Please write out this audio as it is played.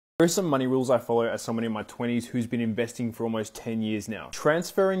Here are some money rules I follow as someone in my 20s who's been investing for almost 10 years now.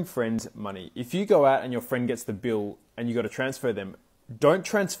 Transferring friends' money. If you go out and your friend gets the bill and you got to transfer them, don't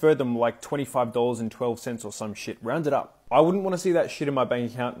transfer them like $25.12 or some shit. Round it up. I wouldn't want to see that shit in my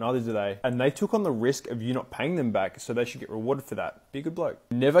bank account, neither do they. And they took on the risk of you not paying them back, so they should get rewarded for that. Be a good bloke.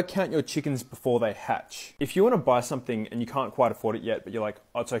 Never count your chickens before they hatch. If you want to buy something and you can't quite afford it yet, but you're like,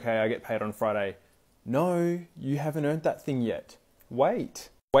 oh, it's okay, I get paid on Friday. No, you haven't earned that thing yet. Wait.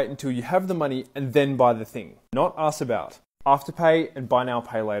 Wait until you have the money and then buy the thing. Not ask about. Afterpay and buy now,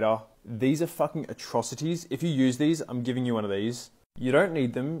 pay later. These are fucking atrocities. If you use these, I'm giving you one of these. You don't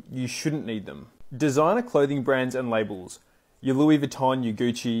need them. You shouldn't need them. Designer clothing brands and labels. Your Louis Vuitton, your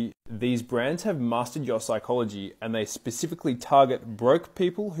Gucci. These brands have mastered your psychology and they specifically target broke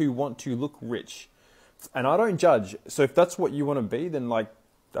people who want to look rich. And I don't judge. So if that's what you want to be, then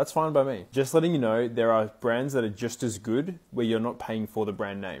that's fine by me. Just letting you know, there are brands that are just as good where you're not paying for the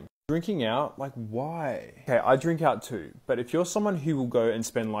brand name. Drinking out, why? Okay, I drink out too. But if you're someone who will go and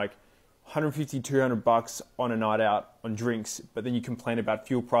spend $150, $200 on a night out on drinks, but then you complain about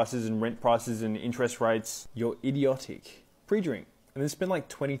fuel prices and rent prices and interest rates, you're idiotic. Pre-drink, and then spend $20,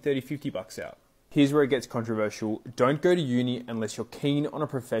 $30, $50 out. Here's where it gets controversial. Don't go to uni unless you're keen on a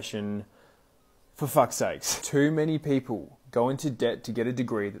profession. For fuck's sakes. Too many people go into debt to get a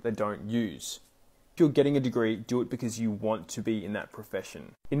degree that they don't use. If you're getting a degree, do it because you want to be in that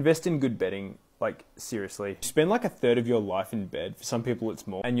profession. Invest in good bedding. Seriously. Spend a third of your life in bed. For some people it's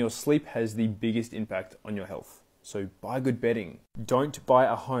more. And your sleep has the biggest impact on your health. So buy good bedding. Don't buy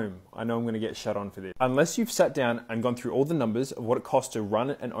a home. I know I'm going to get shut on for this. Unless you've sat down and gone through all the numbers of what it costs to run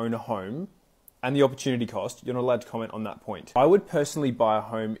and own a home and the opportunity cost, you're not allowed to comment on that point. I would personally buy a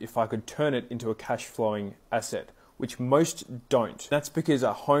home if I could turn it into a cash flowing asset, which most don't. That's because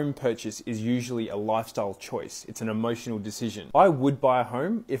a home purchase is usually a lifestyle choice. It's an emotional decision. I would buy a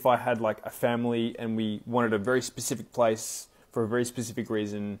home if I had a family and we wanted a very specific place for a very specific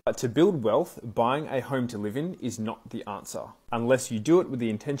reason. But to build wealth, buying a home to live in is not the answer, unless you do it with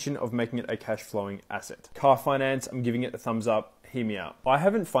the intention of making it a cash flowing asset. Car finance, I'm giving it a thumbs up. Hear me out. I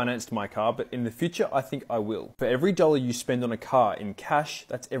haven't financed my car, but in the future, I think I will. For every dollar you spend on a car in cash,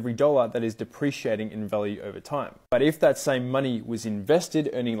 that's every dollar that is depreciating in value over time. But if that same money was invested,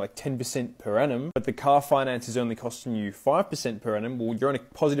 earning 10% per annum, but the car finance is only costing you 5% per annum, well, you're in a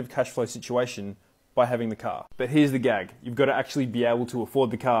positive cash flow situation by having the car. But here's the gag. You've got to actually be able to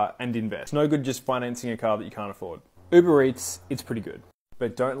afford the car and invest. It's no good just financing a car that you can't afford. Uber Eats, it's pretty good.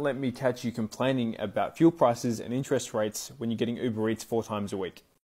 But don't let me catch you complaining about fuel prices and interest rates when you're getting Uber Eats 4 times a week.